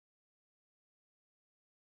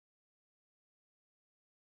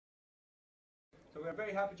So we're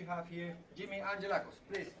very happy to have here Jimmy Angelakos.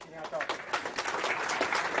 Please, give me a talk.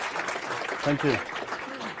 Thank you.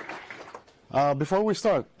 Before we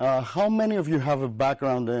start, how many of you have a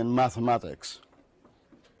background in mathematics?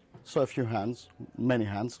 So a few hands, many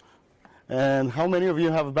hands. And how many of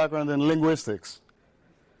you have a background in linguistics?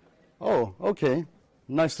 Oh, okay.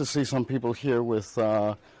 Nice to see some people here with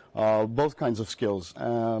both kinds of skills.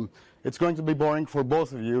 It's going to be boring for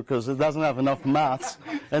both of you because it doesn't have enough maths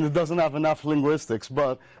and it doesn't have enough linguistics,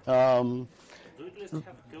 but do it list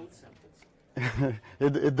have code samples?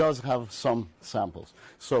 it does have some samples.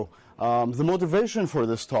 So the motivation for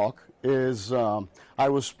this talk is I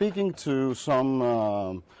was speaking to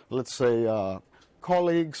some, let's say,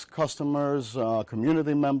 colleagues, customers,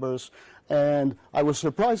 community members, and I was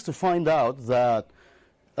surprised to find out that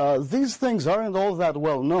these things aren't all that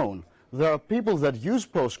well known. There are people that use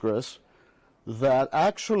Postgres that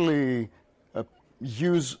actually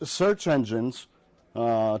use search engines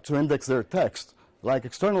to index their text, like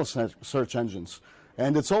external search engines.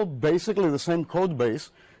 And it's all basically the same code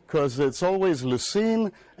base, because it's always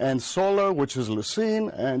Lucene and Solr, which is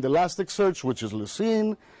Lucene, and Elasticsearch, which is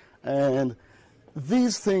Lucene. And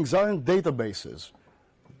these things aren't databases.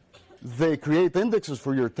 They create indexes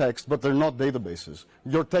for your text, but they're not databases.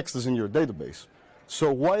 Your text is in your database. So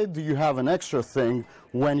why do you have an extra thing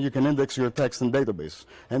when you can index your text in database?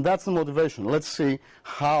 And that's the motivation. Let's see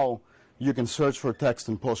how you can search for text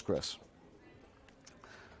in Postgres.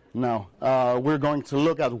 Now, we're going to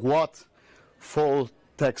look at what full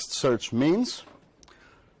text search means.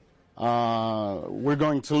 We're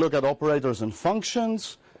going to look at operators and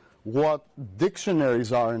functions, what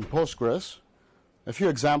dictionaries are in Postgres, a few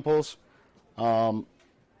examples,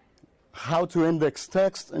 how to index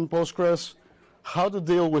text in Postgres, how to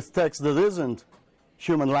deal with text that isn't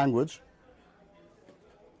human language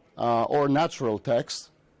or natural text,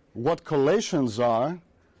 what collations are,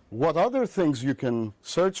 what other things you can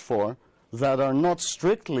search for that are not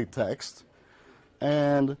strictly text,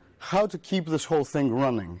 and how to keep this whole thing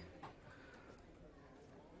running.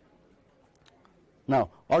 Now,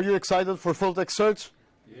 are you excited for full text search?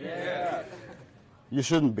 Yeah. You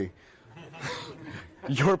shouldn't be.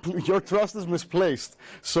 Your trust is misplaced.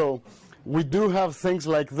 So we do have things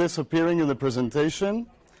like this appearing in the presentation,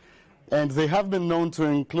 and they have been known to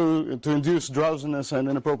induce drowsiness and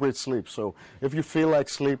inappropriate sleep. So if you feel like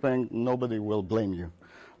sleeping, nobody will blame you.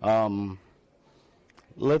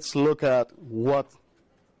 Let's look at what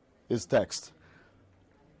is text.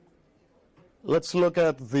 Let's look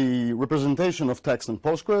at the representation of text in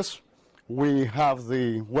Postgres. We have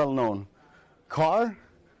the well-known char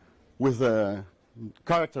with a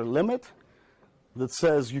character limit that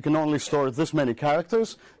says you can only store this many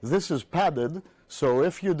characters. This is padded, so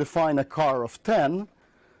if you define a char of 10,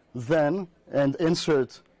 then, and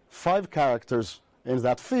insert 5 characters in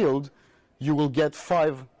that field, you will get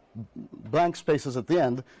 5 blank spaces at the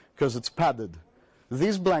end because it's padded.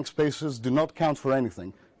 These blank spaces do not count for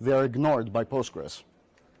anything. They are ignored by Postgres.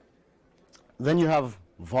 Then you have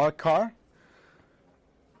varchar,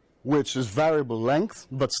 which is variable length,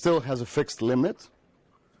 but still has a fixed limit.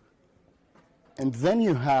 And then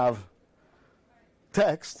you have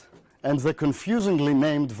text, and the confusingly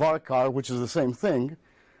named varchar, which is the same thing.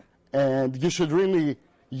 And you should really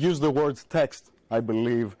use the word text, I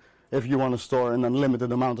believe, if you want to store an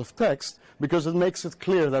unlimited amount of text, because it makes it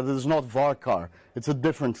clear that it is not varchar. It's a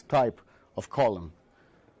different type of column.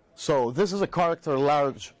 So this is a character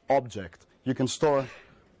large object. You can store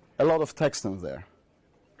a lot of text in there.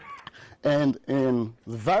 And in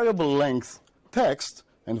the variable length text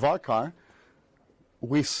and varchar,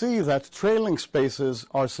 we see that trailing spaces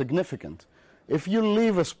are significant. If you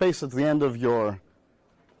leave a space at the end of your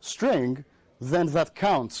string, then that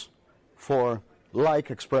counts for like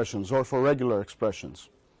expressions or for regular expressions.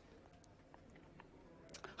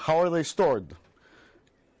 How are they stored?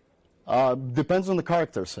 Depends on the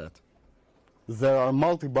character set. There are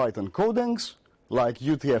multi-byte encodings, like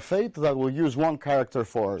UTF-8, that will use 1 character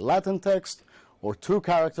for Latin text, or 2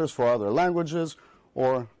 characters for other languages,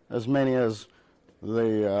 or as many as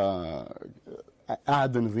they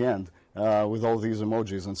add in the end, with all these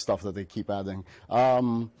emojis and stuff that they keep adding.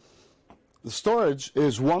 The storage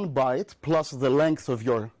is 1 byte plus the length of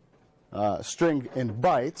your string in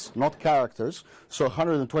bytes, not characters, so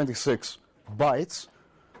 126 bytes.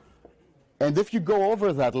 And if you go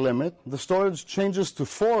over that limit, the storage changes to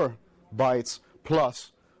 4 bytes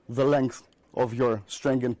plus the length of your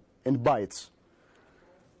string in bytes.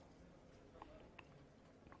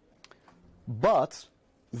 But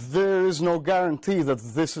there is no guarantee that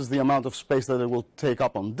this is the amount of space that it will take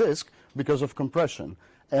up on disk because of compression.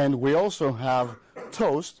 And we also have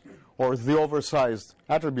toast, or the oversized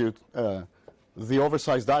attribute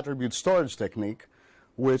storage technique,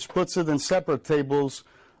 which puts it in separate tables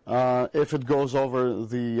if it goes over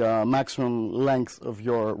the maximum length of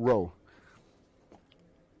your row.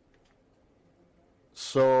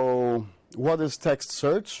 So what is text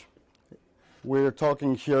search? We're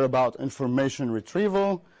talking here about information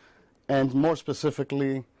retrieval and more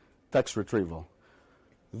specifically text retrieval.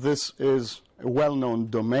 This is a well-known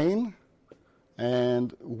domain,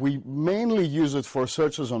 and we mainly use it for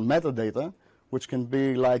searches on metadata, which can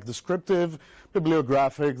be like descriptive,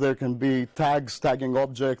 bibliographic, there can be tags, tagging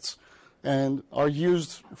objects, and are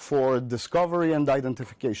used for discovery and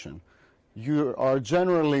identification. You are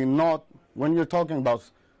generally not, when you're talking about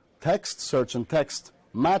text search and text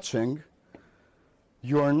matching,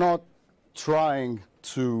 you are not trying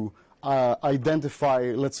to identify,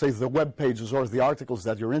 let's say, the web pages or the articles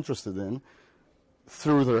that you're interested in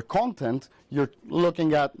through their content. You're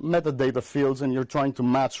looking at metadata fields and you're trying to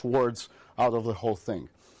match words out of the whole thing.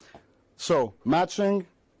 So matching,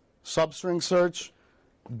 substring search,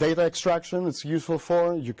 data extraction it's useful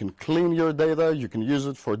for. You can clean your data, you can use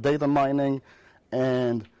it for data mining,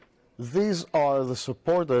 and these are the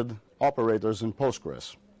supported operators in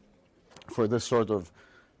Postgres for this sort of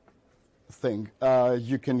thing.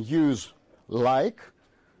 You can use like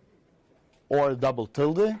or double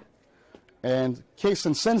tilde, and case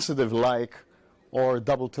insensitive like or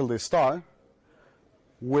double tilde star,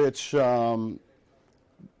 which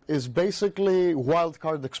is basically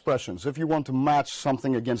wildcard expressions. If you want to match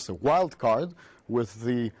something against a wildcard with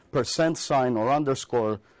the % or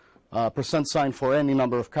underscore, % for any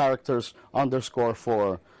number of characters, underscore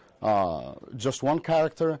for just one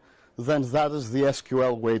character, then that is the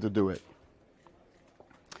SQL way to do it.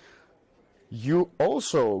 You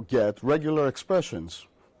also get regular expressions,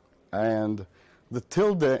 and the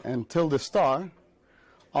tilde and tilde star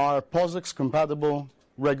are POSIX compatible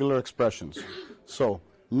regular expressions. So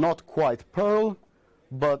not quite Perl,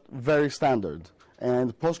 but very standard,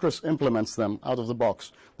 and Postgres implements them out of the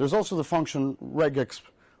box. There's also the function regex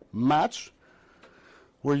match,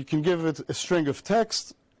 where you can give it a string of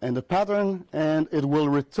text and a pattern, and it will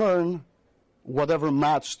return whatever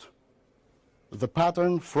matched the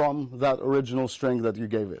pattern from that original string that you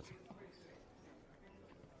gave it.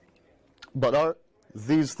 But are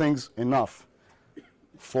these things enough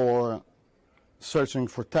for searching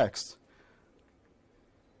for text?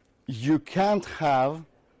 You can't have,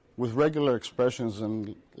 with regular expressions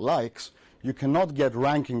and likes, you cannot get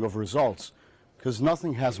ranking of results, because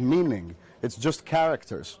nothing has meaning. It's just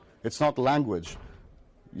characters. It's not language.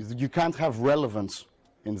 You can't have relevance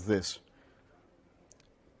in this.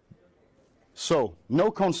 So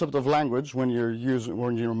no concept of language when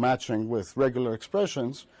you're matching with regular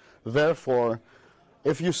expressions. Therefore,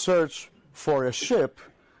 if you search for a ship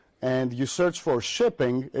and you search for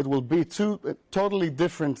shipping, it will be two totally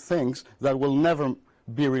different things that will never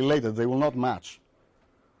be related. They will not match.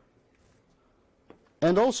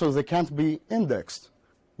 And also, they can't be indexed,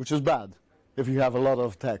 which is bad if you have a lot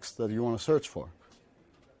of text that you want to search for.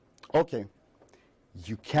 Okay,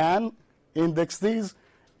 you can index these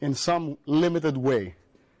in some limited way.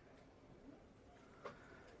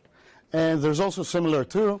 And there's also similar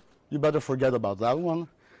to, you better forget about that one.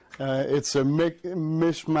 It's a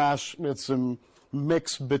mishmash, it's a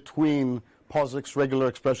mix between POSIX, regular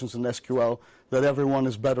expressions, and SQL that everyone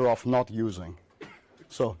is better off not using.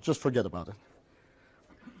 So just forget about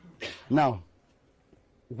it. Now,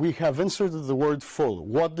 we have inserted the word full.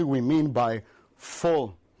 What do we mean by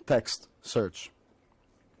full text search?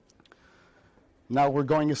 Now we're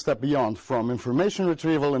going a step beyond. From information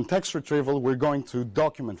retrieval and text retrieval, we're going to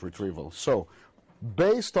document retrieval. So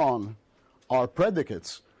based on our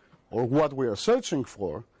predicates, or what we are searching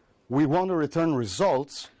for, we want to return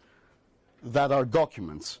results that are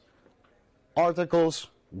documents. Articles,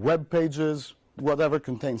 web pages, whatever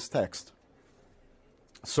contains text.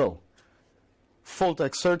 So full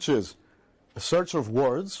text search is a search of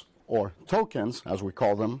words, or tokens, as we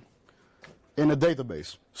call them, in a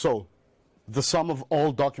database. So the sum of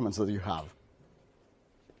all documents that you have.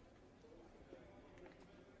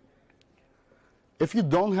 If you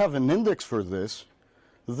don't have an index for this,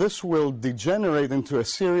 this will degenerate into a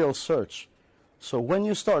serial search. So when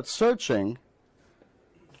you start searching,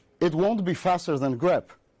 it won't be faster than grep,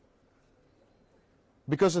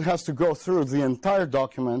 because it has to go through the entire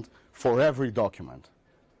document for every document.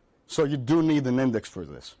 So you do need an index for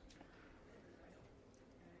this,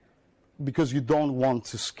 because you don't want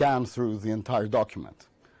to scan through the entire document.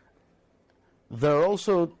 There are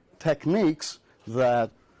also techniques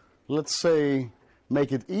that, let's say,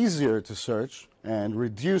 make it easier to search and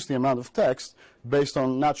reduce the amount of text based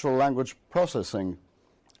on natural language processing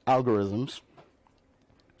algorithms.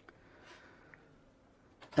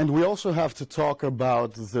 And we also have to talk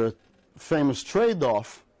about the famous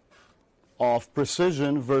trade-off of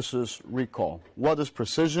precision versus recall. What is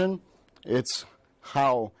precision? It's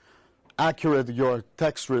how accurate your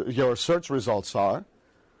search results are.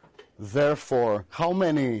 Therefore, how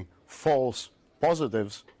many false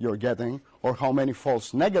positives you're getting or how many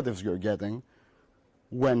false negatives you're getting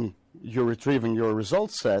when you're retrieving your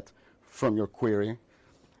result set from your query.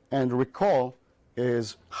 And recall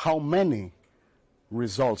is how many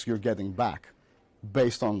results you're getting back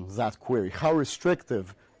based on that query. How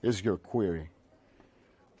restrictive is your query?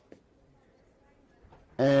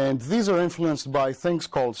 And these are influenced by things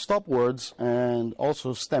called stop words and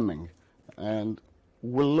also stemming. And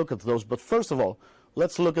we'll look at those. But first of all,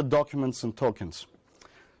 let's look at documents and tokens.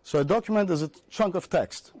 So a document is a chunk of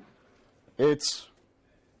text. It's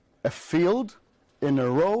a field in a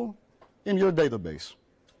row in your database,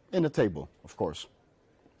 in a table, of course.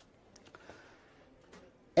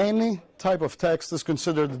 Any type of text is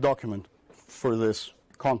considered a document for this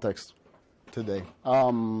context today.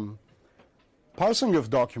 Parsing of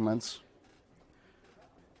documents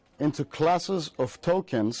into classes of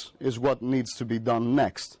tokens is what needs to be done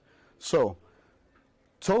next. So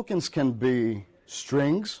tokens can be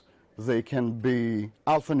strings, they can be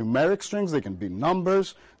alphanumeric strings, they can be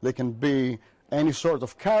numbers, they can be any sort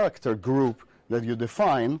of character group that you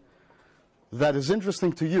define that is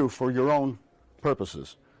interesting to you for your own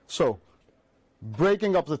purposes. So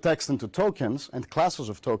breaking up the text into tokens and classes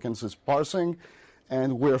of tokens is parsing,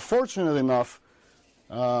 and we're fortunate enough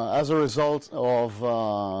as a result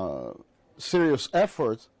of serious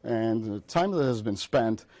effort and time that has been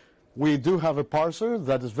spent, we do have a parser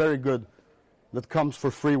that is very good, that comes for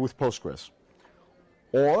free with Postgres.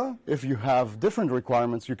 Or if you have different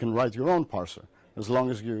requirements, you can write your own parser, as long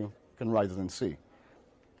as you can write it in C.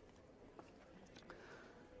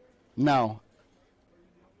 Now,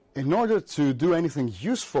 in order to do anything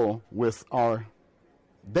useful with our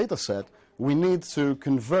data set, we need to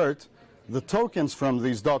convert the tokens from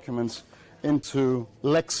these documents into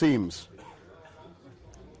lexemes.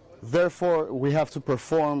 Therefore, we have to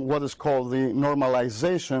perform what is called the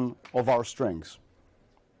normalization of our strings.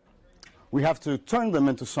 We have to turn them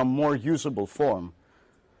into some more usable form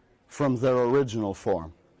from their original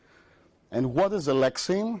form. And what is a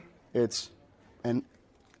lexeme? It's an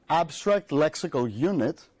abstract lexical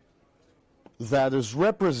unit that is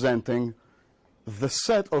representing the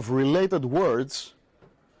set of related words.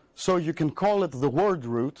 So you can call it the word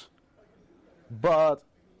root, but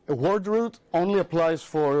a word root only applies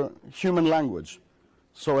for human language.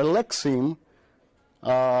 So a lexeme,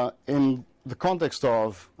 in the context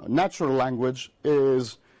of natural language,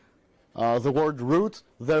 is the word root.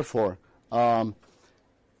 Therefore, the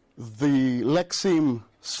lexeme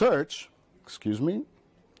search, the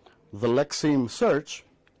lexeme search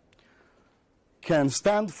can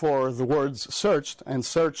stand for the words searched and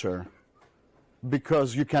searcher,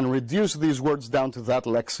 because you can reduce these words down to that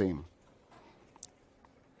lexeme.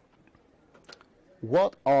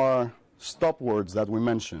 What are stop words that we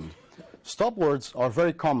mentioned? Stop words are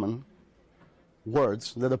very common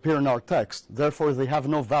words that appear in our text. Therefore, they have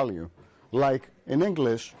no value. Like in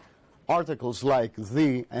English, articles like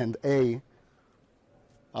the and a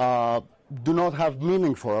do not have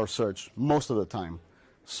meaning for our search most of the time.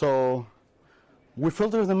 So we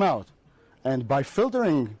filter them out. And by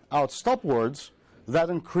filtering out stop words, that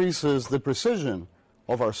increases the precision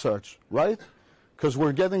of our search, right? Because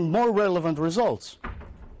we're getting more relevant results.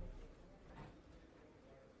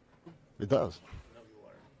 It does.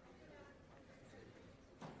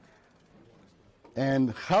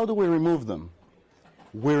 And how do we remove them?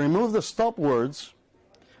 We remove the stop words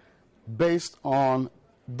based on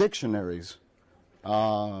dictionaries.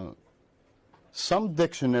 Some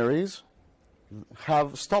dictionaries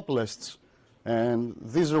have stop lists, and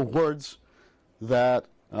these are words that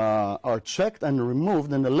are checked and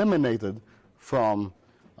removed and eliminated from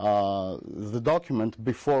the document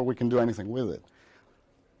before we can do anything with it.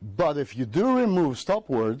 But if you do remove stop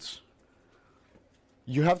words,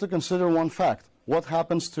 you have to consider one fact. What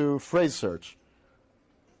happens to phrase search?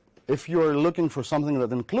 If you're looking for something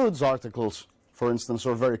that includes articles, for instance,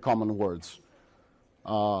 or very common words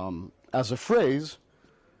as a phrase,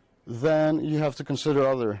 then you have to consider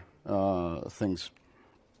other things.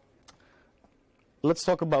 Let's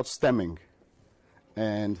talk about stemming.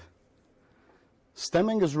 And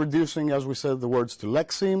stemming is reducing, as we said, the words to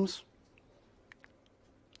lexemes.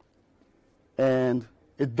 And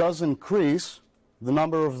it does increase the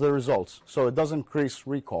number of the results, so it does increase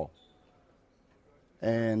recall.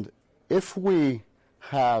 And if we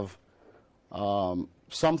have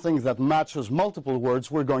something that matches multiple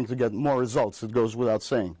words, we're going to get more results. It goes without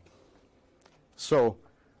saying. So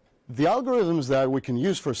the algorithms that we can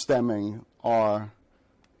use for stemming are,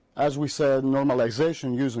 as we said,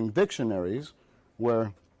 normalization using dictionaries,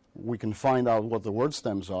 where we can find out what the word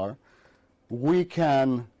stems are. We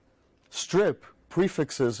can strip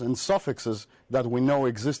prefixes and suffixes that we know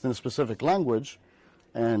exist in a specific language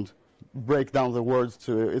and break down the word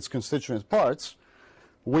to its constituent parts.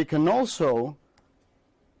 We can also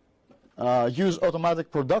use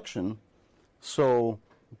automatic production. So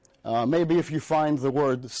maybe if you find the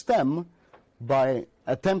word stem, by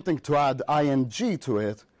attempting to add ing to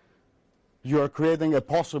it, you are creating a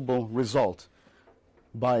possible result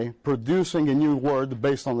by producing a new word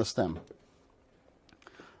based on the stem.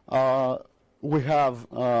 We have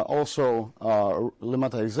also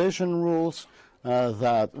lemmatization rules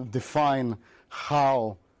that define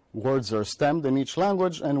how words are stemmed in each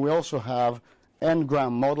language, and we also have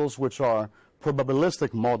n-gram models, which are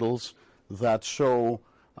probabilistic models that show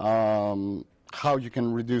how you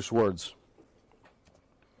can reduce words.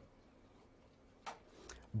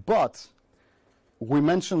 But we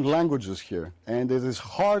mentioned languages here, and it is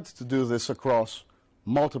hard to do this across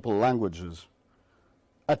multiple languages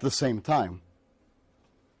at the same time.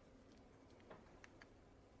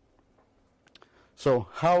 So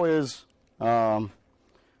how is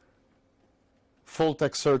full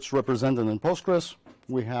text search represented in Postgres?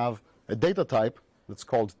 We have a data type that's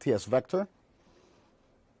called TS vector,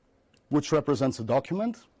 which represents a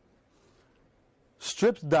document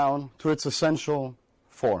stripped down to its essential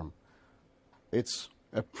form. It's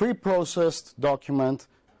a pre-processed document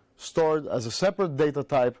stored as a separate data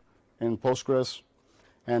type in Postgres.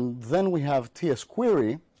 And then we have TS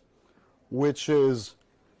query, which is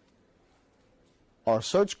our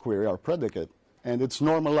search query, our predicate, and it's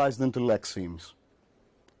normalized into lexemes.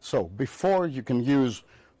 So before you can use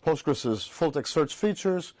Postgres' full text search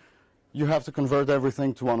features, you have to convert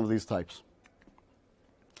everything to one of these types.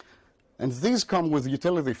 And these come with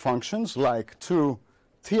utility functions like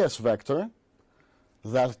toTS vector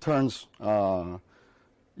that turns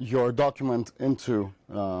your document into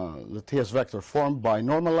the TS vector form by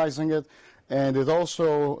normalizing it. And it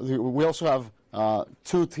also, we also have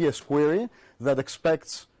toTS query that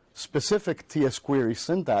expects specific TS query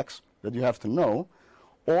syntax that you have to know.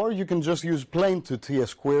 Or you can just use plain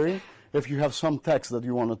toTS query if you have some text that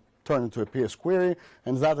you want to turn into a PS query,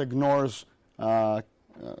 and that ignores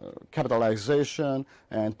capitalization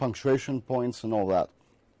and punctuation points and all that.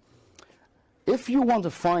 If you want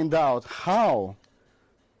to find out how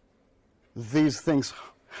these things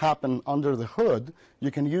happen under the hood,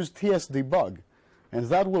 you can use TS debug, and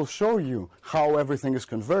that will show you how everything is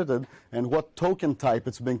converted and what token type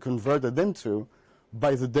it's been converted into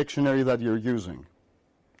by the dictionary that you're using.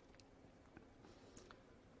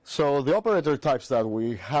 So the operator types that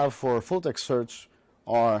we have for full text search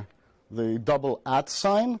are the double @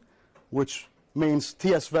 sign, which means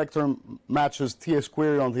TS vector matches TS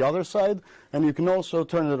query on the other side, and you can also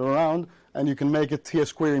turn it around and you can make it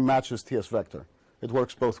TS query matches TS vector. It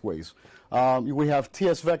works both ways. We have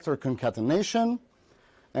TS vector concatenation,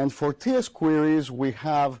 and for TS queries we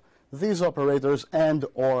have these operators and,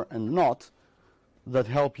 or, and not that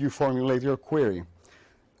help you formulate your query.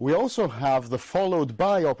 We also have the followed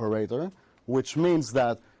by operator, which means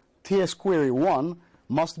that TS query 1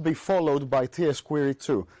 must be followed by TS query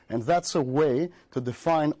 2, and that's a way to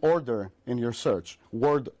define order in your search,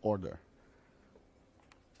 word order.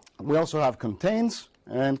 We also have contains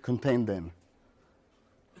and contained in.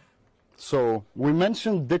 So we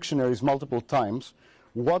mentioned dictionaries multiple times.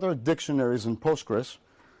 What are dictionaries in Postgres?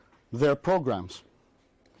 They're programs.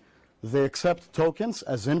 They accept tokens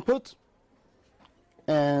as input,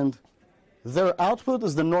 and their output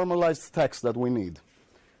is the normalized text that we need.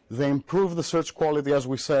 They improve the search quality, as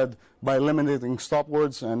we said, by eliminating stop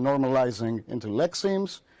words and normalizing into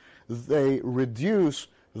lexemes. They reduce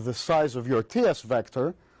the size of your TS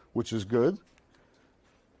vector, which is good.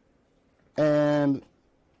 And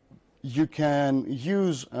you can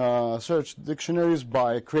use search dictionaries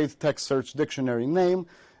by create text search dictionary name.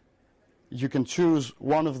 You can choose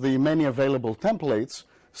one of the many available templates.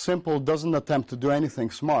 Simple doesn't attempt to do anything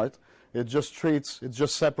smart. It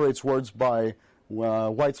just separates words by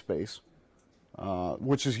white space,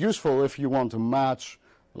 which is useful if you want to match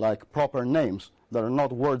like proper names that are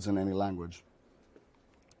not words in any language.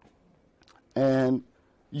 And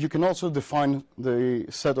you can also define the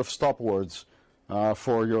set of stop words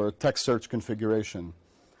for your text search configuration.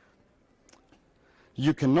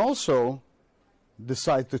 You can also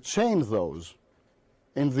decide to chain those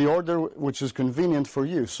in the order which is convenient for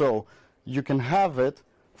you. So you can have it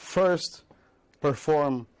first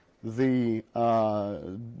perform the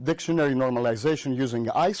dictionary normalization using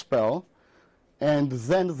iSpell, and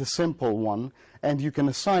then the simple one, and you can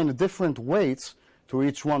assign different weights to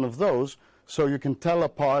each one of those, so you can tell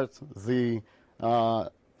apart the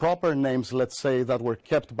proper names, let's say, that were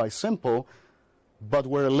kept by simple, but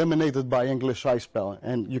were eliminated by English iSpell,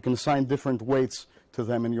 and you can assign different weights to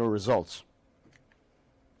them in your results.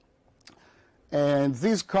 And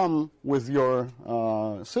these come with your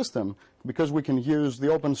system, because we can use the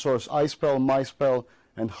open source iSpell, MySpell,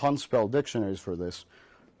 and HunSpell dictionaries for this,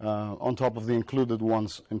 on top of the included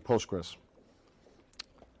ones in Postgres.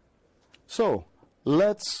 So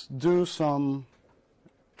let's do some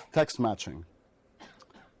text matching.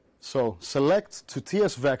 So select to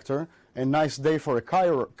TS vector, a nice day for a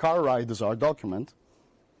car ride is our document.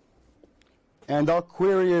 And our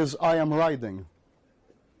query is, I am riding.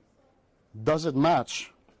 Does it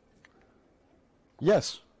match?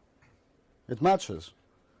 Yes, it matches,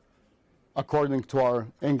 according to our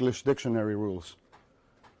English dictionary rules.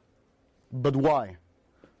 But why?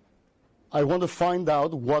 I want to find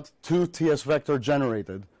out what toTS vector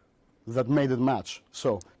generated that made it match.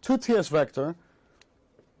 So toTS vector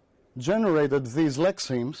generated these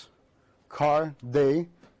lexemes, car, day,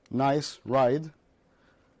 nice, ride,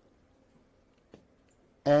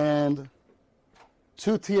 and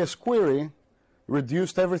toTS query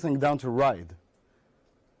reduced everything down to ride.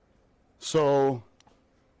 So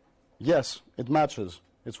yes, it matches.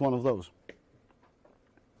 It's one of those.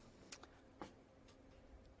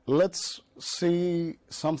 Let's see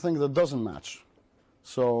something that doesn't match.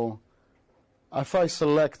 So if I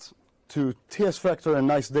select to TS vector a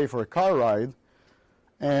nice day for a car ride,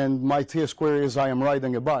 and my TS query is I am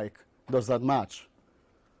riding a bike, does that match?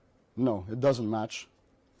 No, it doesn't match,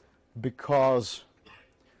 because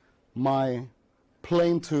my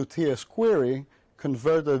plain to TS query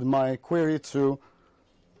converted my query to,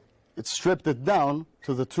 it stripped it down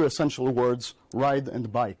to the two essential words, ride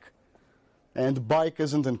and bike. And bike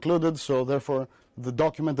isn't included, so therefore the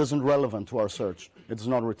document isn't relevant to our search. It's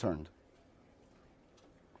not returned.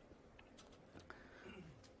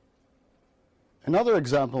 Another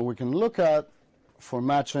example we can look at for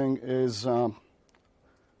matching is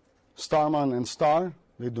Starman and star.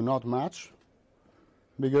 They do not match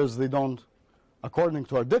because they don't, according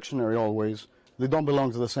to our dictionary always, they don't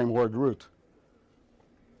belong to the same word root.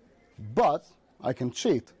 But I can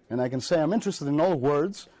cheat, and I can say I'm interested in all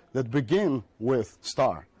words that begin with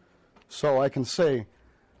star. So I can say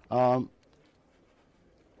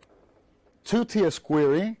toTS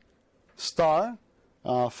query star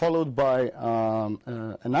followed by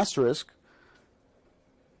an asterisk,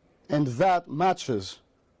 and that matches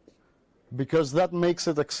because that makes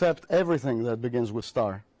it accept everything that begins with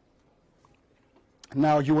star.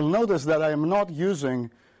 Now you will notice that I am not using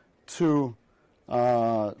TS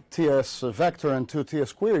vector and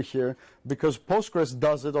toTS query here, because Postgres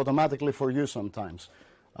does it automatically for you sometimes.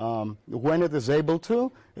 When it is able to,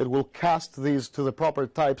 it will cast these to the proper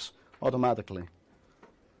types automatically.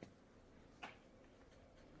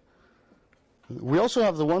 We also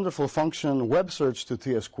have the wonderful function web search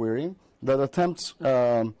toTS query that attempts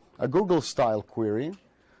a Google style query,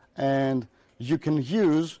 and you can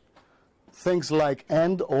use things like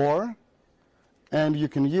and or, and you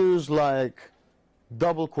can use like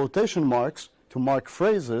double quotation marks to mark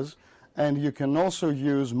phrases, and you can also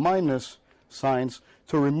use minus signs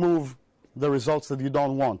to remove the results that you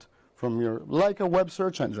don't want from your, like a web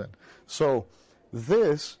search engine. So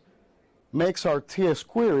this makes our TS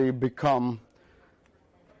query become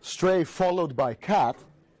stray followed by cat,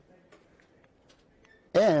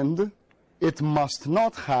 and it must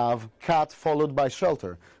not have cat followed by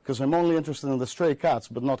shelter, because I'm only interested in the stray cats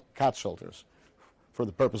but not cat shelters for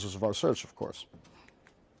the purposes of our search, of course.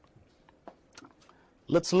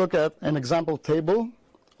 Let's look at an example table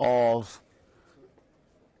of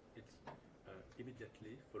it's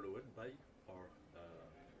immediately followed by, or the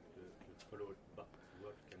followed by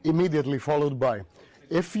word can immediately followed by.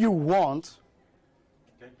 If you want,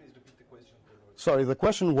 Can you please repeat the question? sorry, the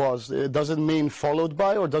question was, does it mean followed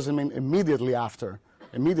by or does it mean immediately after?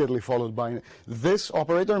 Immediately followed by. This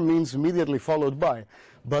operator means immediately followed by.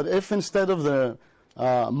 But if instead of the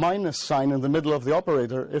minus sign in the middle of the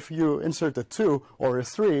operator, if you insert a 2 or a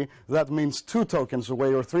 3, that means 2 tokens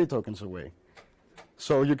away or 3 tokens away.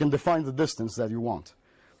 So you can define the distance that you want.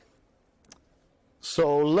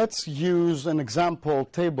 So let's use an example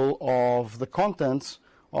table of the contents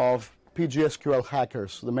of PGSQL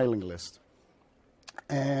Hackers, the mailing list.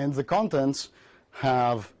 And the contents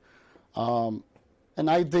have an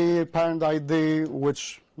ID, parent ID,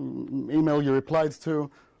 which email you replied to,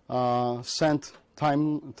 sent,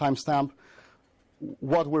 timestamp.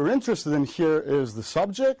 What we're interested in here is the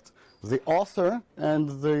subject, the author,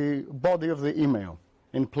 and the body of the email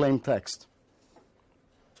in plain text.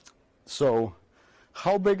 So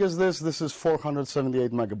how big is this? This is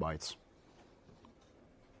 478 megabytes.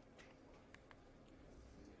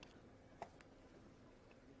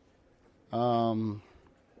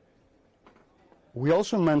 We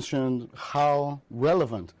also mentioned how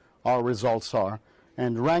relevant our results are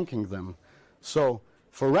and ranking them. So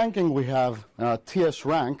for ranking, we have TS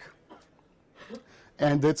rank,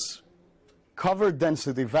 and its cover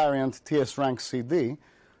density variant TS rank CD.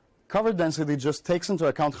 Cover density just takes into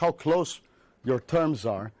account how close your terms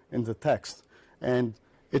are in the text, and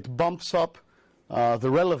it bumps up the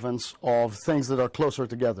relevance of things that are closer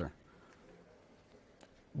together.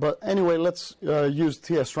 But anyway, let's use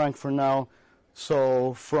TS rank for now.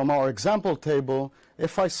 So from our example table,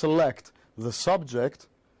 if I select the subject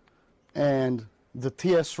and the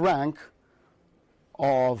TS rank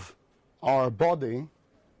of our body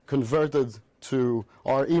converted to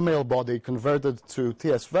our email body converted to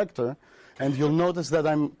TS vector, and you'll notice that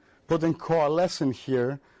I'm putting coalescent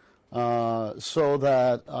here so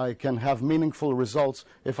that I can have meaningful results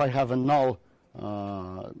if I have a null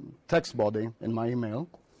text body in my email.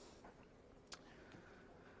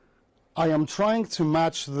 I am trying to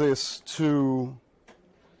match this to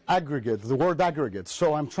aggregate, the word aggregate.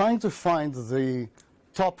 So I'm trying to find the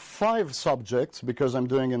top 5 subjects, because I'm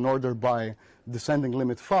doing an order by descending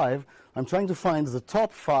limit 5. I'm trying to find the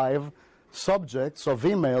top 5 subjects of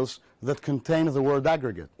emails that contain the word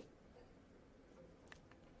aggregate.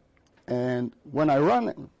 And when I run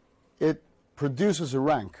it, it produces a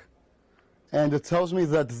rank. And it tells me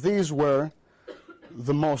that these were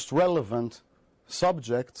the most relevant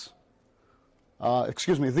subjects.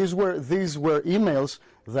 These were emails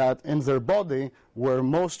that in their body were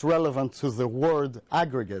most relevant to the word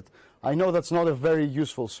aggregate. I know that's not a very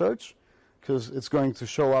useful search because it's going to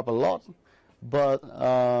show up a lot, but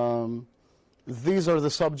these are the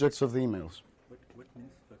subjects of the emails. What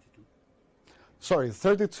means 32? Sorry,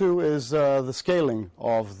 32 is the scaling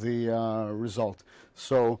of the result.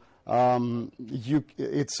 So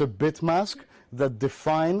it's a bit mask that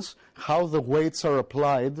defines how the weights are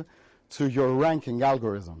applied to your ranking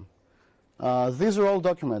algorithm. These are all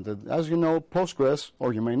documented. As you know, Postgres,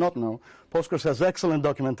 or you may not know, Postgres has excellent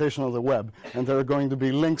documentation on the web, and there are going to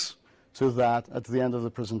be links to that at the end of the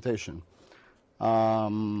presentation.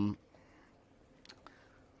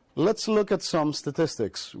 Let's look at some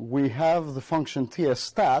statistics. We have the function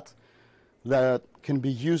tstat that can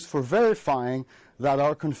be used for verifying that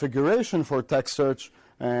our configuration for text search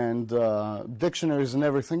and dictionaries and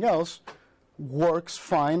everything else works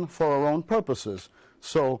fine for our own purposes.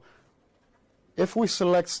 So if we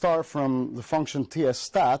select star from the function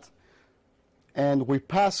tstat and we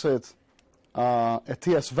pass it a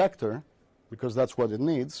TS vector, because that's what it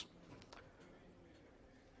needs,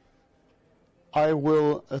 I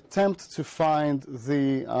will attempt to find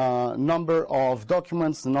the number of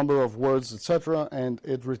documents, the number of words, etc., and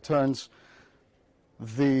it returns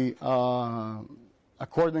the,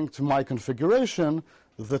 according to my configuration,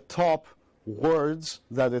 the top words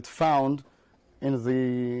that it found in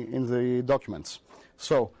the documents.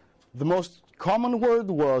 So the most common word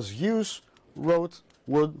was use, wrote,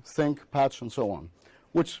 would, think, patch, and so on,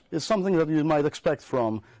 which is something that you might expect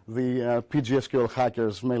from the PGSQL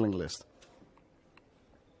hackers mailing list.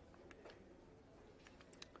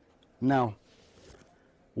 Now,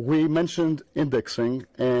 we mentioned indexing,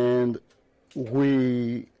 and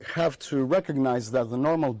we have to recognize that the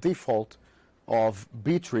normal default of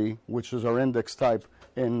B-tree, which is our index type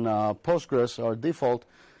in Postgres, our default,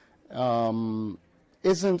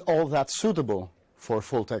 isn't all that suitable for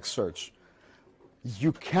full text search.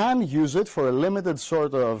 You can use it for a limited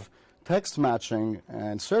sort of text matching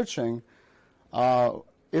and searching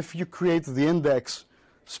if you create the index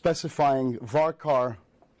specifying varchar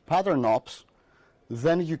pattern ops,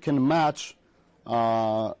 then you can match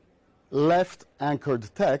left anchored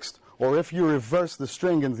text, or if you reverse the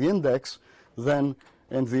string in the index, then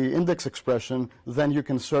in the index expression, then you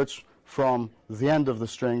can search from the end of the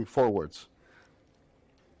string forwards.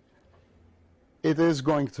 It is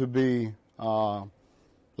going to be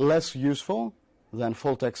less useful than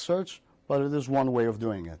full text search, but it is one way of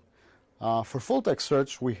doing it. For full text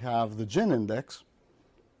search, we have the GIN index,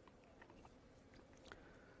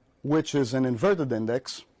 which is an inverted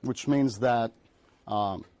index, which means that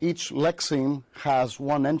each lexeme has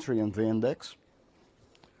one entry in the index.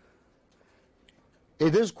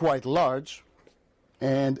 It is quite large,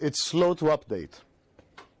 and it's slow to update.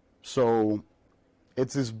 So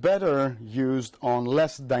it is better used on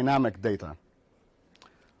less dynamic data.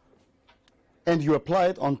 And you apply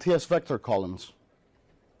it on TS vector columns.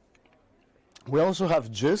 We also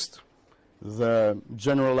have GIST, the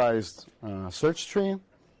generalized search tree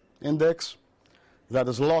index, that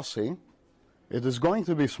is lossy. It is going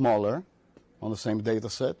to be smaller on the same data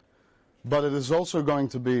set, but it is also going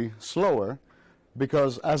to be slower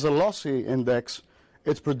because as a lossy index,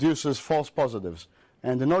 it produces false positives.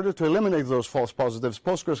 And in order to eliminate those false positives,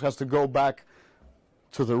 Postgres has to go back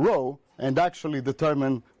to the row and actually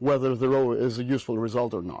determine whether the row is a useful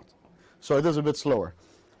result or not. So it is a bit slower.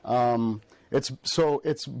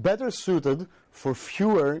 It's better suited for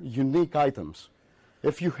fewer unique items.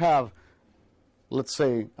 If you have, let's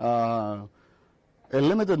say, a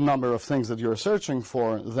limited number of things that you're searching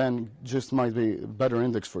for, then GIST might be a better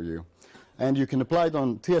index for you. And you can apply it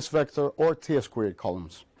on TS vector or TS query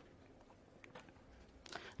columns.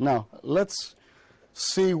 Now, let's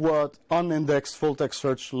see what unindexed full-text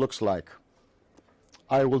search looks like.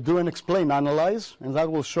 I will do an explain analyze, and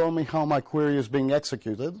that will show me how my query is being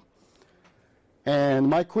executed. And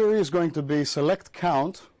my query is going to be select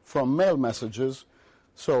count from mail messages.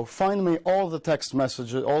 So find me all the text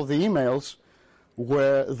messages, all the emails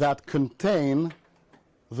that contain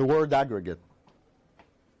the word aggregate.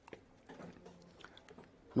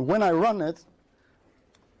 And when I run it,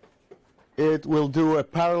 it will do a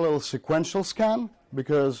parallel sequential scan,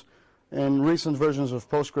 because in recent versions of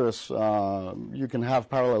Postgres, you can have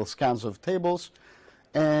parallel scans of tables.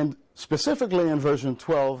 And specifically in version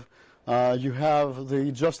 12, you have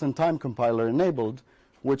the just-in-time compiler enabled,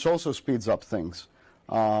 which also speeds up things.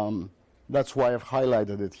 That's why I've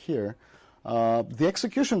highlighted it here. The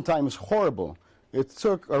execution time is horrible. It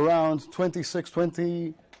took around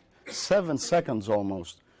 27 seconds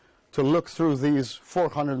almost to look through these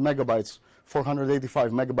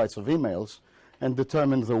 485 megabytes of emails and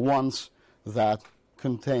determine the ones that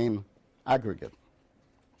contain aggregate.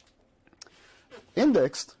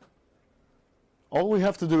 Indexed, all we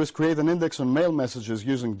have to do is create an index on mail messages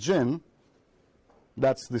using gin.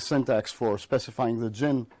 That's the syntax for specifying the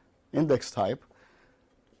gin index type.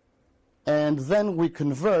 And then we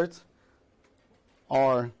convert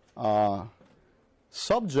our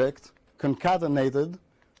subject concatenated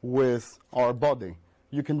with our body.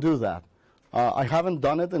 You can do that. I haven't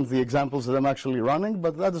done it in the examples that I'm actually running,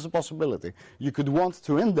 but that is a possibility. You could want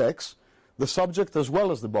to index the subject as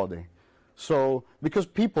well as the body. So, because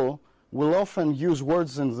people will often use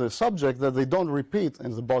words in the subject that they don't repeat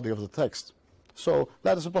in the body of the text. So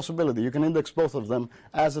that is a possibility. You can index both of them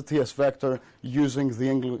as a TS vector using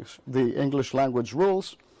the English language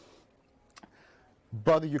rules.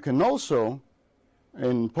 But you can also,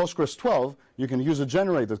 in Postgres 12, you can use a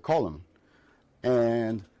generated column.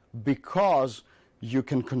 And because you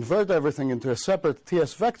can convert everything into a separate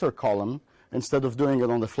TS vector column, instead of doing it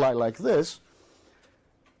on the fly like this,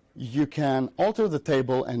 you can alter the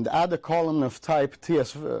table and add a column of type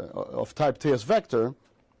TS vector,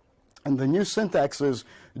 and the new syntax is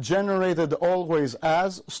generated always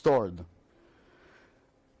as stored.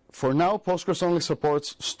 For now, Postgres only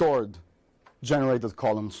supports stored generated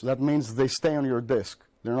columns. That means they stay on your disk.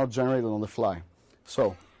 They're not generated on the fly.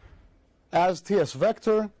 So, as TS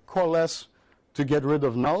vector, coalesce to get rid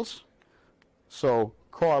of nulls. So,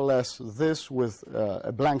 coalesce this with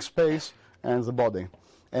a blank space and the body.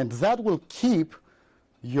 And that will keep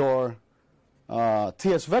your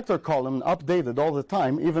TS vector column updated all the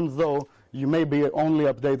time, even though you may be only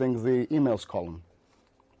updating the emails column.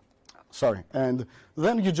 Sorry. And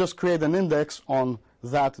then you just create an index on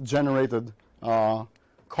that generated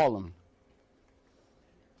column.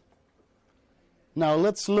 Now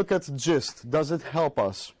let's look at GIST. Does it help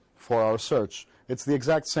us for our search? It's the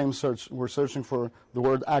exact same search. We're searching for the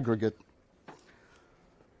word aggregate.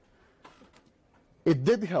 It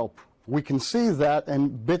did help. We can see that a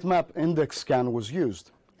bitmap index scan was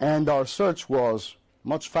used, and our search was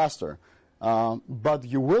much faster. But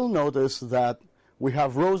you will notice that we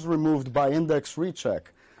have rows removed by index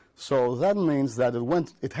recheck. So that means that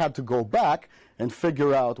it had to go back and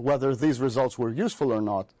figure out whether these results were useful or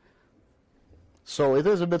not. So it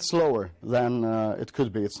is a bit slower than it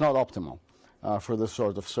could be. It's not optimal for this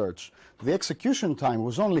sort of search. The execution time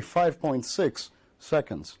was only 5.6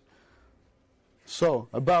 seconds. So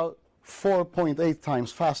about 4.8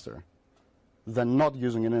 times faster than not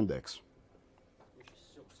using an index. Which is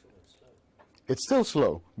still slow. It's still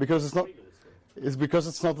slow because it's not. It's because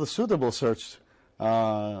it's not the suitable search.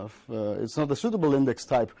 It's not the suitable index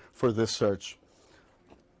type for this search.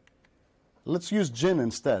 Let's use gin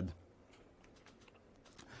instead.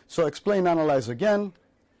 So explain analyze again.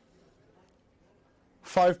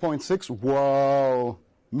 5.6, whoa,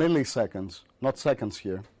 milliseconds, not seconds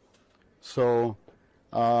here. So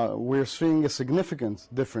we're seeing a significant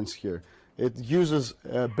difference here. It uses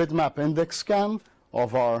a bitmap index scan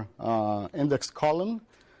of our indexed column,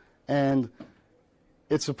 and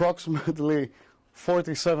it's approximately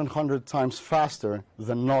 4,700 times faster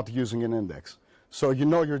than not using an index. So you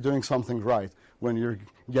know you're doing something right when you're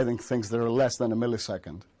getting things that are less than a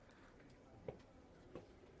millisecond.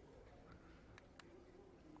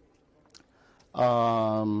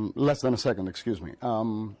 Less than a second, excuse me.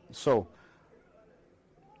 So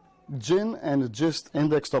GIN and GIST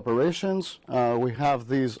indexed operations, we have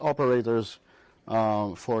these operators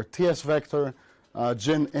for TS vector.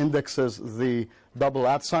 GIN indexes the double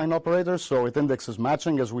 @ sign operator, so it indexes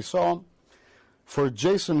matching, as we saw. For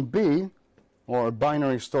JSON-B, or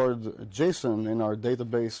binary stored JSON in our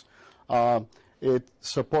database, it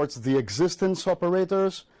supports the existence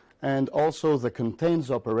operators and also the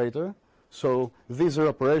contains operator. So these are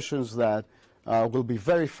operations that will be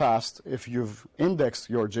very fast if you've indexed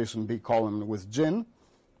your JSON-B column with GIN.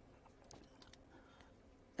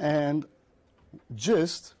 And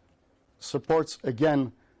GIST supports,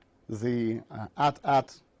 again, the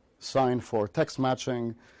 @ sign for text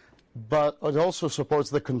matching, but it also supports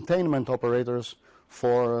the containment operators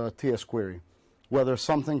for TS query, whether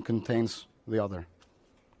something contains the other.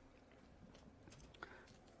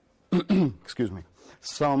 Excuse me.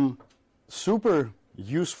 Some super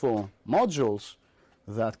useful modules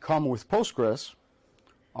that come with Postgres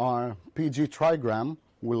are PG trigram.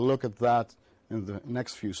 We'll look at that in the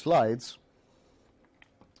next few slides.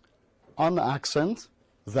 Unaccent,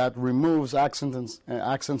 that removes accents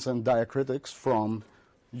and diacritics from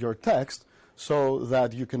your text so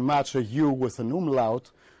that you can match a U with an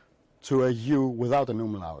umlaut to a U without an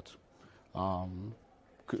umlaut,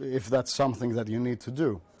 if that's something that you need to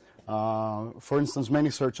do. For instance,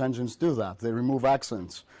 many search engines do that. They remove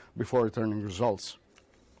accents before returning results.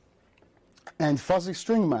 And fuzzy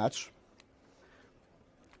string match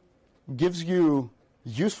gives you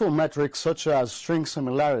useful metrics such as string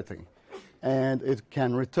similarity. And it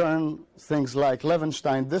can return things like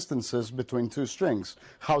Levenstein distances between two strings,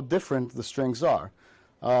 how different the strings are.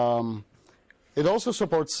 It also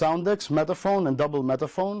supports soundex, metaphone, and double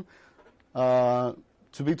metaphone.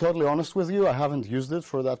 To be totally honest with you, I haven't used it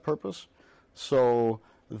for that purpose. So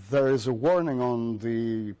there is a warning on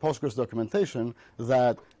the Postgres documentation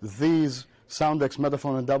that these soundex,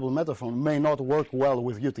 metaphone, and double metaphone may not work well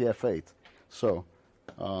with UTF-8. So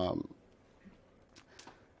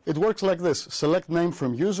it works like this. Select name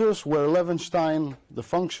from users, where Levenstein, the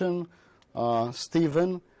function,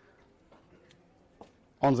 Stephen,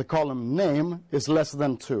 on the column name is less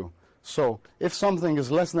than 2. So if something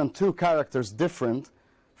is less than 2 characters different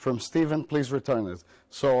from Stephen, please return it.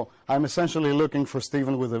 So I'm essentially looking for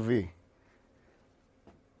Stephen with a V.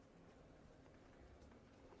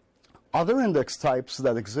 Other index types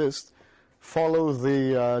that exist follow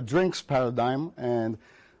the drinks paradigm, and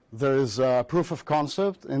there is a proof of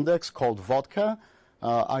concept index called vodka.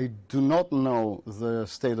 I do not know the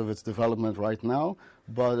state of its development right now,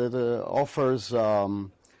 but it offers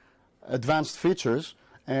advanced features.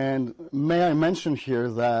 And may I mention here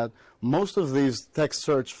that most of these text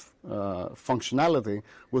search functionality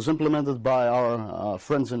was implemented by our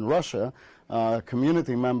friends in Russia,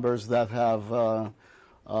 community members that have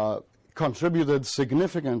contributed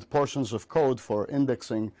significant portions of code for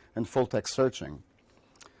indexing and full text searching.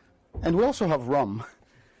 And we also have RUM.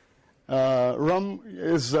 RUM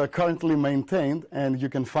is currently maintained, and you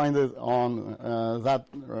can find it on that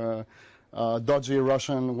dodgy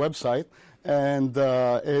Russian website. And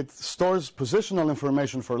it stores positional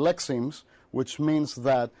information for lexemes, which means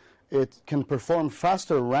that it can perform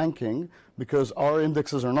faster ranking because our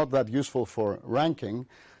indexes are not that useful for ranking,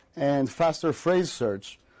 and faster phrase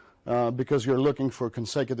search because you're looking for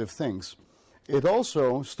consecutive things. It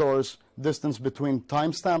also stores distance between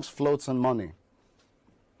timestamps, floats, and money.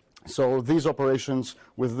 So these operations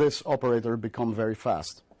with this operator become very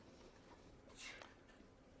fast.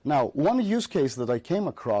 Now, one use case that I came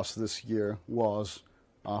across this year was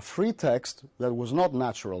free text that was not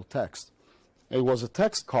natural text. It was a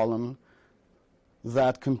text column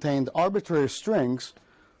that contained arbitrary strings,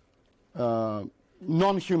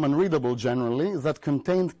 non-human readable generally, that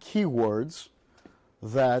contained keywords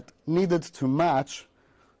that needed to match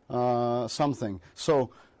something. So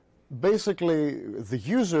basically, the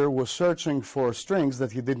user was searching for strings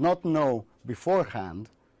that he did not know beforehand.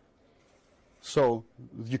 So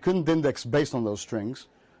you couldn't index based on those strings.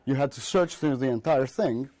 You had to search through the entire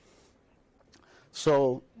thing.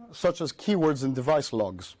 So, such as keywords in device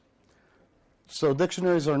logs. So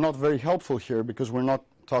dictionaries are not very helpful here because we're not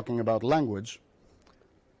talking about language.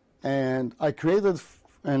 And I created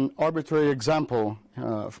an arbitrary example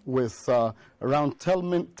with around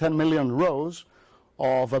 10 million rows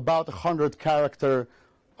of about 100 character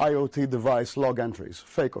IoT device log entries.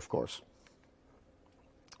 Fake, of course.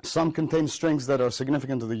 Some contain strings that are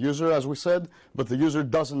significant to the user, as we said, but the user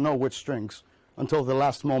doesn't know which strings until the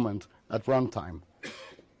last moment at runtime.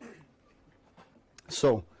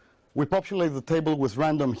 So we populate the table with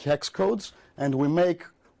random hex codes, and we make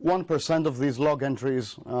 1% of these log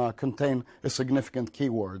entries contain a significant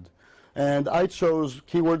keyword. And I chose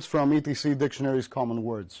keywords from ETC Dictionary's common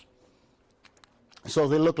words. So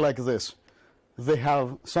they look like this. They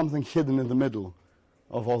have something hidden in the middle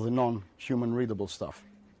of all the non-human readable stuff.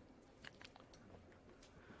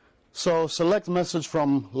 So select message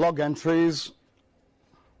from log entries.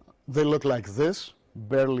 They look like this,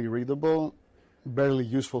 barely readable, barely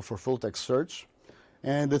useful for full text search,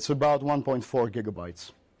 and it's about 1.4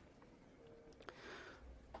 gigabytes.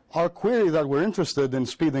 Our query that we're interested in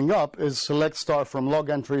speeding up is select star from log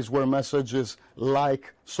entries where message is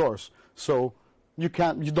like source. So you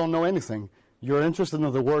don't know anything. You're interested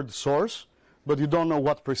in the word source, but you don't know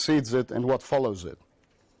what precedes it and what follows it.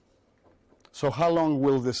 So how long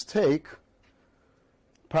will this take?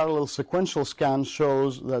 Parallel sequential scan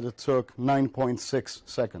shows that it took 9.6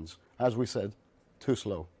 seconds. As we said, too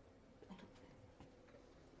slow.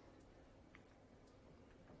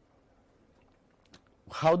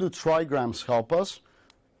 How do trigrams help us?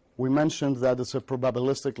 We mentioned that it's a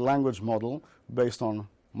probabilistic language model based on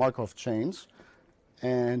Markov chains,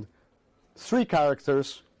 and 3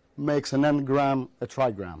 characters makes an n-gram a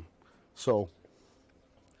trigram. So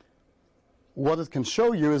what it can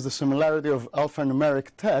show you is the similarity of alphanumeric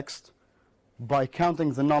text by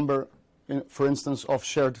counting the number, for instance, of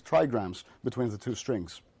shared trigrams between the 2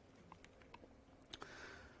 strings.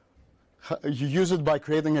 You use it by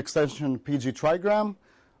creating extension PG trigram.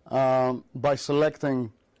 By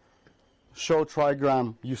selecting show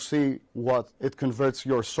trigram, you see what it converts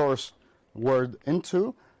your source word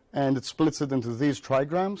into, and it splits it into these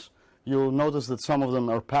trigrams. You'll notice that some of them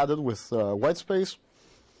are padded with white space.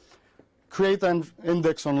 Create an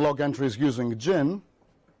index on log entries using gin,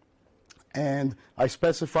 and I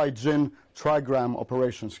specify gin trigram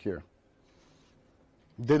operations here.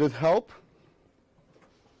 Did it help?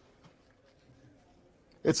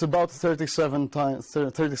 It's about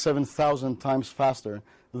 37,000 times faster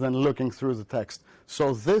than looking through the text.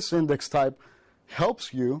 So this index type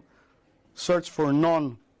helps you search for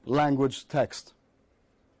non-language text.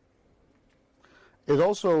 It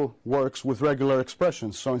also works with regular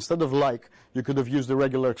expressions. So instead of like, you could have used a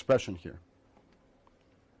regular expression here.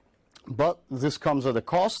 But this comes at a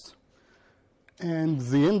cost, and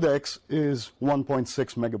the index is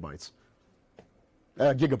 1.6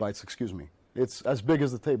 gigabytes, excuse me. It's as big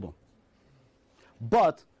as the table.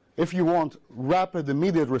 But if you want rapid,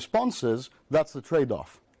 immediate responses, that's the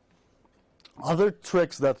trade-off. Other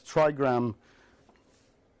tricks that trigram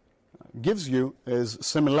gives you is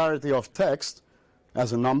similarity of text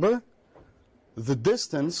as a number, the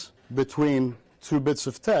distance between 2 bits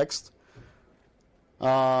of text,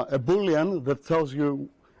 a Boolean that tells you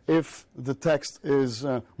if the text is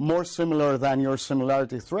more similar than your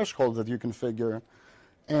similarity threshold that you configure,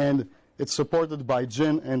 and it's supported by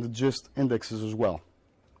gin and gist indexes as well.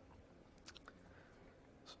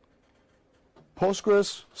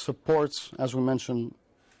 Postgres supports, as we mentioned,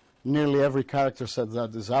 nearly every character set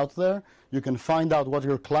that is out there. You can find out what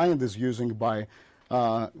your client is using by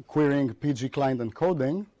querying PG client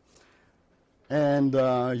encoding, and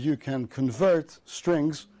you can convert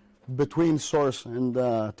strings between source and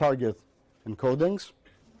target encodings.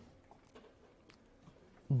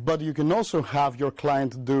 But you can also have your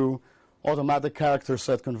client do automatic character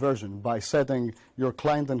set conversion by setting your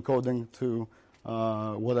client encoding to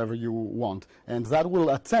whatever you want. And that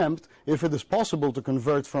will attempt, if it is possible to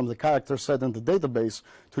convert from the character set in the database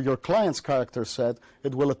to your client's character set,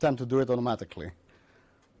 it will attempt to do it automatically.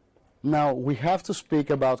 Now, we have to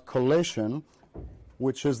speak about collation,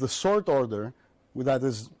 which is the sort order that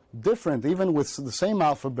is different. Even with the same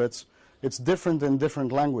alphabets, it's different in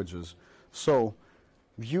different languages. So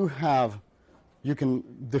you can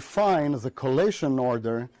define the collation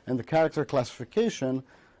order and the character classification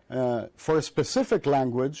for a specific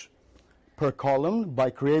language per column by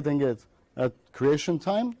creating it at creation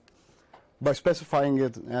time, by specifying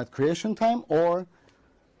it at creation time, or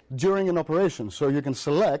during an operation. So you can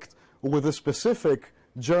select with a specific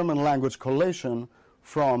German language collation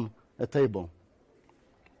from a table.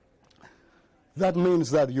 That means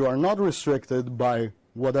that you are not restricted by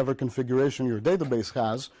whatever configuration your database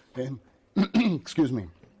has excuse me,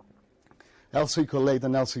 LC collate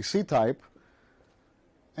and LCC type,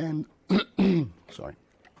 and sorry.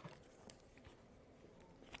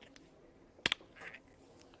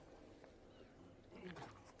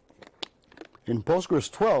 In Postgres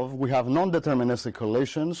 12, we have non-deterministic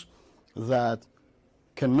collations that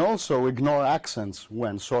can also ignore accents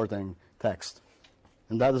when sorting text,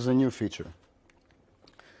 and that is a new feature.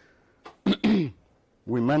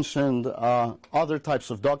 We mentioned other types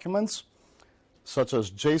of documents, such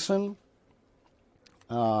as JSON.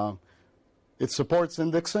 It supports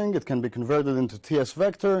indexing. It can be converted into TS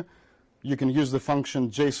vector. You can use the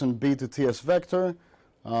function JSONB to TS vector,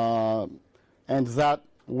 and that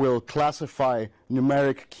will classify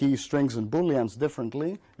numeric key strings and booleans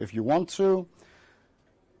differently if you want to.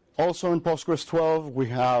 Also in Postgres 12, we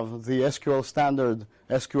have the SQL standard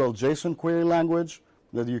SQL JSON query language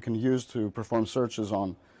that you can use to perform searches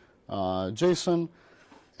on JSON.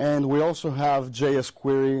 And we also have JS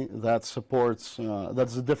query that supports,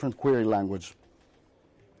 that's a different query language.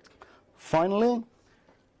 Finally,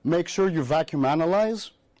 make sure you vacuum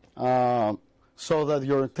analyze so that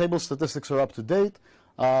your table statistics are up to date,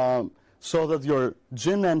 so that your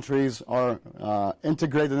GIN entries are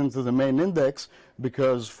integrated into the main index,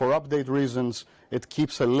 because for update reasons, it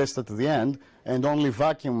keeps a list at the end, and only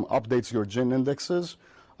vacuum updates your GIN indexes.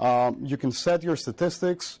 You can set your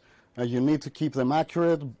statistics. You need to keep them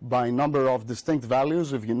accurate by number of distinct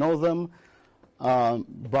values if you know them,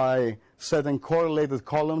 by setting correlated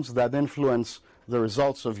columns that influence the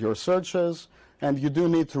results of your searches. And you do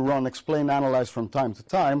need to run explain analyze from time to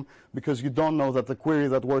time, because you don't know that the query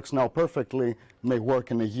that works now perfectly may work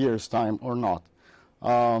in a year's time or not.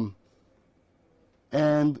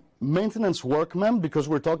 And maintenance work mem, because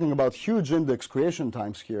we're talking about huge index creation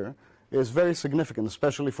times here, is very significant,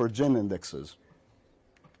 especially for GIN indexes.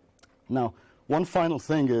 Now, one final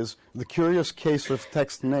thing is the curious case of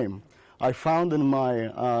text name. I found in my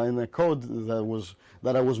in the code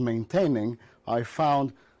that I was maintaining, I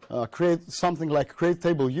found create something like create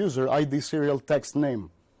table user ID serial text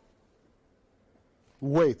name.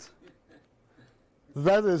 Wait,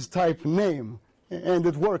 that is type name, and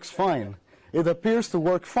it works fine. It appears to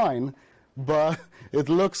work fine, but it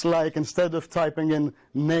looks like instead of typing in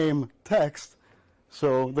name text,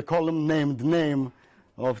 so the column named name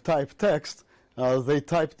of type text, they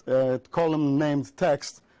typed column named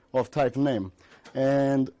text of type name.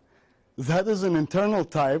 And that is an internal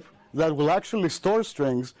type that will actually store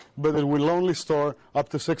strings, but it will only store up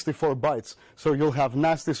to 64 bytes. So you'll have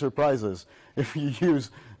nasty surprises if you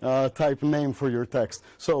use type name for your text.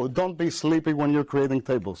 So don't be sleepy when you're creating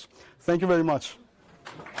tables. Thank you very much.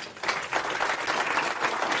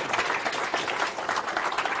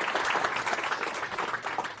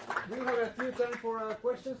 We have a few time for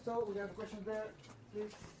questions, so we have questions there,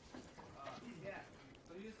 please. Yeah.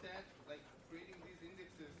 So you said like creating these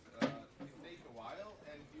indexes it takes a while,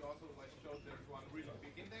 and you also like showed there's one really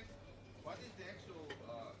big index. What is the actual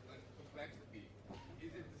like complexity?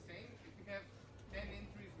 Is it the same if you have 10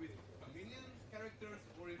 entries with 1,000,000 characters,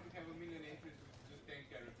 or if you have 1,000,000 entries with just 10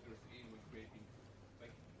 characters in when creating?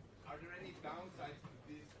 Like, are there any downsides to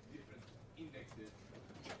these different indexes?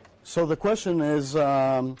 So the question is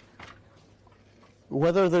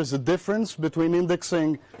whether there's a difference between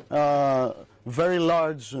indexing very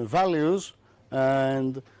large values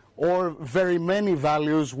and or very many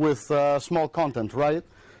values with small content, right?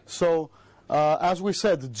 So as we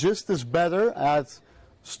said, GIST is better at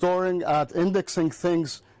storing, at indexing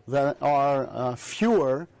things that are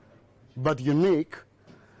fewer but unique,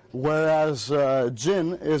 whereas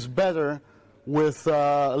GIN is better with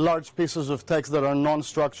large pieces of text that are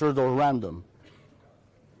non-structured or random.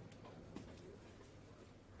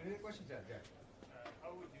 Any questions there? Yeah. How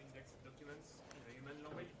would you index documents in a human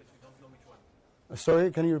language but you don't know which one?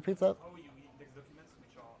 Sorry, can you repeat that? How will you index documents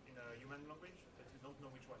which are in a human language but you don't know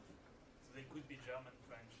which one? So they could be German,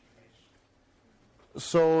 French, English.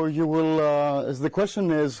 So you will, the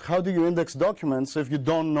question is, how do you index documents if you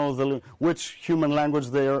don't know which human language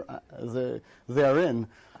they are in?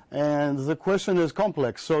 And the question is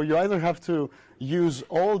complex. So you either have to use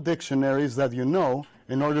all dictionaries that you know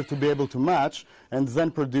in order to be able to match, and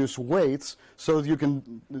then produce weights so that you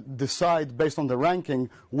can decide based on the ranking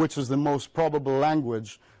which is the most probable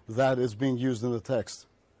language that is being used in the text.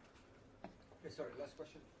 Okay, sorry, last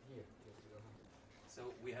question here. So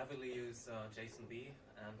we heavily use JSONB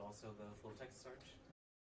and also the full text search.